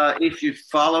if you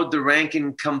followed the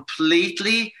ranking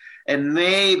completely and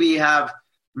maybe have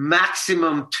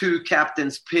maximum 2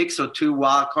 captains picks or 2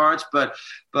 wild cards, but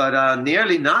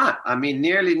nearly not. I mean,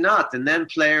 nearly not. And then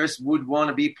players would want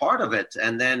to be part of it,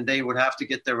 and then they would have to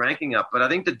get their ranking up. But I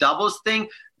think the doubles thing,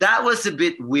 that was a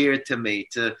bit weird to me,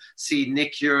 to see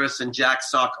Nick Kyrgios and Jack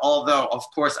Sock, although, of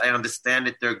course, I understand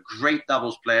it. They're great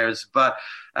doubles players. But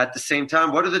at the same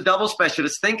time, what do the doubles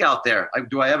specialists think out there?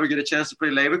 Do I ever get a chance to play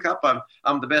Laver Cup?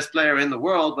 I'm the best player in the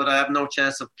world, but I have no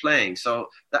chance of playing. So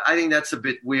I think that's a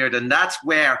bit weird. And that's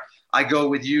where I go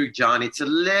with you, John. It's a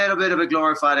little bit of a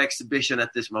glorified exhibition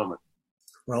at this moment.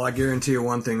 Well, I guarantee you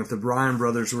one thing. If the Bryan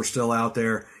brothers were still out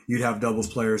there, you'd have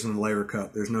doubles players in the Laver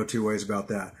Cup. There's no two ways about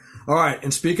that. All right,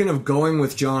 and speaking of going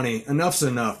with Johnny, enough's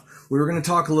enough. We were going to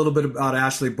talk a little bit about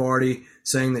Ashley Barty,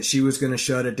 saying that she was going to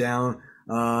shut it down,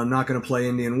 not going to play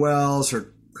Indian Wells.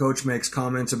 Her coach makes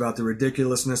comments about the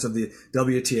ridiculousness of the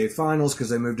WTA finals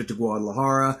because they moved it to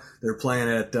Guadalajara. They're playing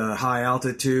at high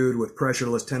altitude with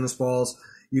pressureless tennis balls.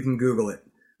 You can Google it.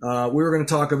 We were going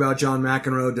to talk about John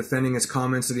McEnroe defending his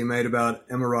comments that he made about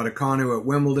Emma Raducanu at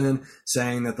Wimbledon,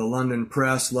 saying that the London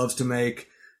press loves to make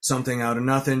something out of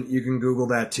nothing. You can Google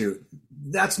that too.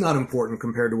 That's not important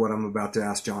compared to what I'm about to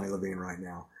ask Johnny Levine right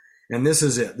now. And this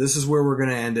is it. This is where we're going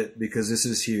to end it because this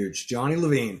is huge. Johnny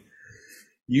Levine,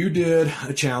 you did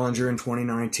a challenger in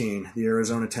 2019, the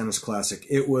Arizona Tennis Classic.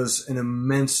 It was an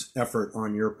immense effort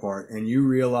on your part, and you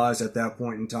realized at that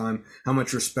point in time how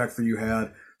much respect you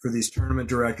had for these tournament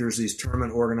directors, these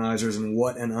tournament organizers, and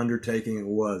what an undertaking it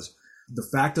was. The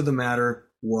fact of the matter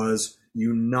was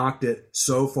you knocked it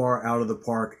so far out of the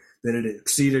park that it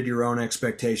exceeded your own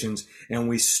expectations, and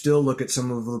we still look at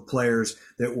some of the players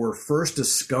that were first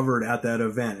discovered at that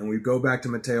event, and we go back to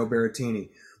Matteo Berrettini,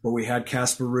 but we had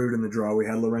Casper Ruud in the draw, we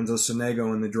had Lorenzo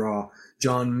Sonego in the draw,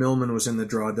 John Millman was in the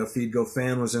draw, David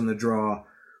Goffin was in the draw,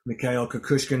 Mikhail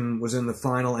Kukushkin was in the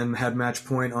final and had match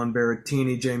point on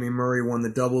Berrettini. Jamie Murray won the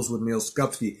doubles with Neil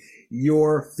Skupski.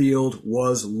 Your field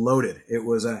was loaded. It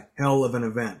was a hell of an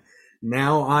event.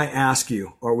 Now I ask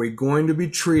you, are we going to be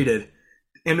treated?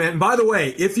 And by the way,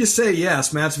 if you say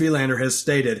yes, Mats Wilander has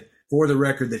stated for the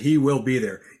record that he will be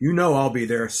there. You know I'll be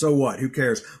there. So what? Who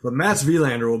cares? But Mats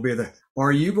Wilander will be there.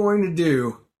 Are you going to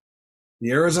do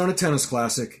the Arizona Tennis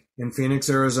Classic in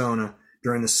Phoenix, Arizona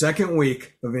during the second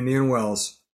week of Indian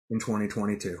Wells in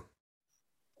 2022?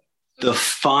 The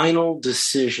final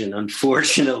decision,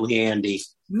 unfortunately, Andy.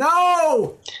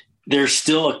 No! There's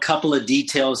still a couple of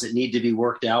details that need to be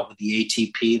worked out with the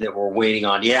ATP that we're waiting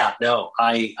on. Yeah, no,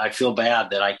 I feel bad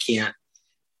that I can't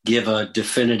give a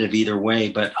definitive either way,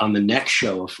 but on the next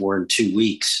show, if we're in 2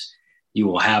 weeks, you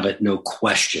will have it, no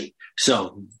question.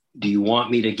 So do you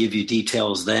want me to give you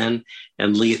details then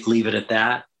and leave it at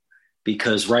that?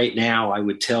 Because right now I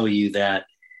would tell you that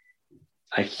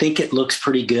I think it looks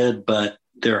pretty good, but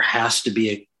there has to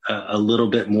be a little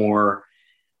bit more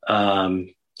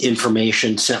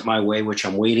information sent my way, which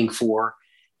I'm waiting for,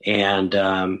 and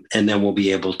then we'll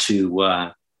be able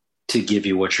to give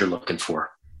you what you're looking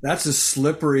for. That's as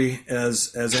slippery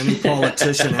as any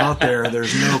politician out there.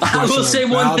 There's no question. I will say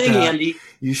one thing, that. Andy.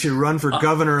 You should run for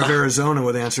governor of Arizona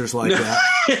with answers like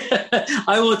that.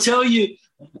 I will tell you,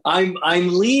 I'm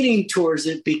leaning towards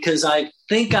it because I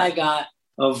think I got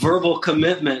a verbal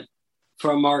commitment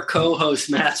from our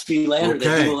co-host Mats Wilander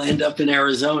that he will end up in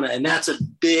Arizona, and that's a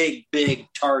big, big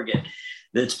target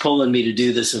that's pulling me to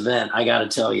do this event. I got to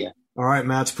tell you. All right,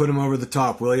 Mats, put him over the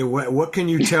top, will you? What can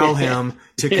you tell him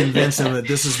to convince him that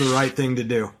this is the right thing to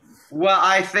do? Well,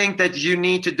 I think that you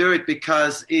need to do it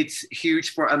because it's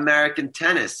huge for American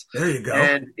tennis. There you go.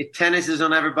 And tennis is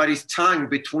on everybody's tongue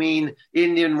between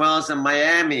Indian Wells and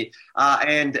Miami.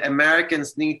 And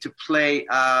Americans need to play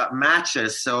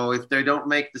matches. So if they don't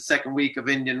make the second week of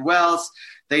Indian Wells,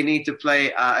 they need to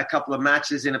play a couple of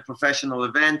matches in a professional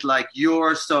event like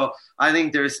yours. So I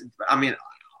think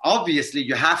obviously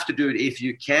you have to do it if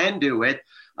you can do it.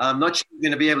 I'm not sure you're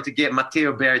going to be able to get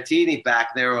Matteo Berrettini back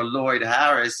there or Lloyd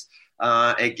Harris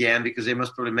again, because they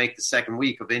must probably make the second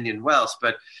week of Indian Wells.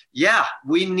 But yeah,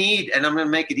 we need, and I'm going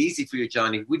to make it easy for you,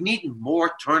 Johnny, we need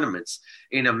more tournaments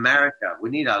in America. We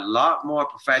need a lot more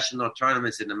professional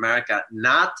tournaments in America,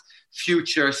 not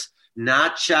futures,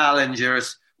 not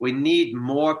challengers. We need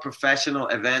more professional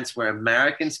events where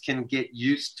Americans can get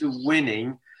used to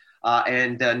winning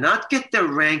and not get their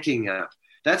ranking up.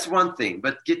 That's one thing,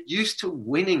 but get used to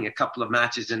winning a couple of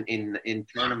matches in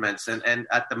tournaments. And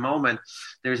at the moment,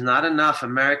 there's not enough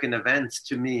American events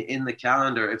to me in the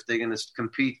calendar if they're going to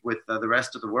compete with the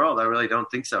rest of the world. I really don't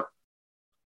think so.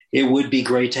 it would be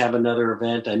great to have another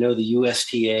event. I know the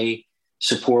USTA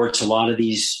supports a lot of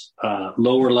these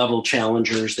lower level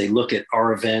challengers. They look at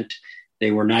our event.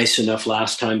 They were nice enough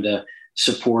last time to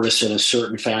support us in a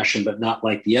certain fashion, but not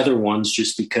like the other ones,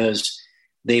 just because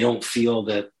they don't feel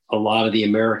that a lot of the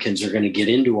Americans are going to get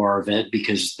into our event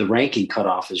because the ranking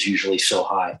cutoff is usually so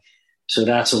high. So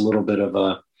that's a little bit of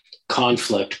a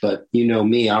conflict, but you know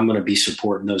me, I'm going to be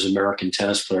supporting those American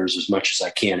tennis players as much as I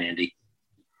can, Andy.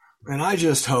 And I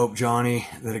just hope, Johnny,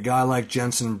 that a guy like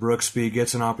Jenson Brooksby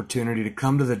gets an opportunity to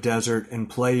come to the desert and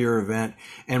play your event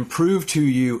and prove to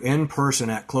you in person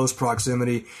at close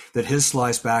proximity that his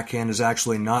slice backhand is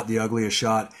actually not the ugliest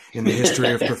shot in the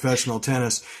history of professional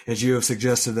tennis, as you have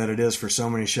suggested that it is for so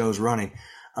many shows running.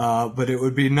 But it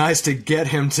would be nice to get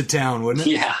him to town, wouldn't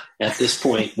it? Yeah, at this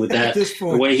point, with that,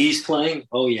 the way he's playing,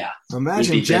 oh yeah.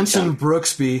 Imagine Jenson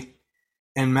Brooksby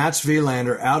and Mats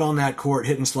Wilander out on that court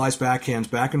hitting slice backhands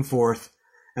back and forth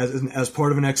as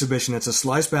part of an exhibition. It's a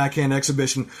slice backhand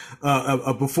exhibition,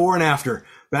 a before and after.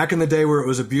 Back in the day where it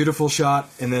was a beautiful shot,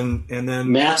 and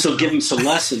then Mats will give him some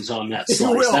lessons on that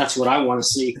slice. That's what I want to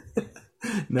see.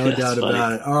 No doubt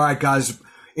about it. All right, guys,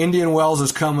 Indian Wells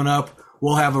is coming up.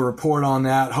 We'll have a report on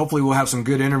that. Hopefully we'll have some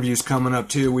good interviews coming up,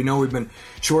 too. We know we've been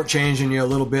shortchanging you a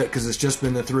little bit because it's just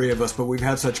been the three of us, but we've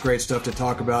had such great stuff to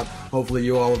talk about. Hopefully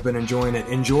you all have been enjoying it.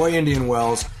 Enjoy Indian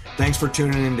Wells. Thanks for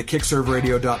tuning in to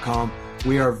kickserveradio.com.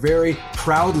 We are very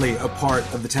proudly a part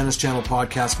of the Tennis Channel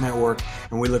Podcast Network,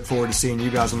 and we look forward to seeing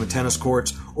you guys on the tennis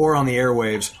courts or on the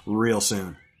airwaves real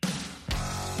soon.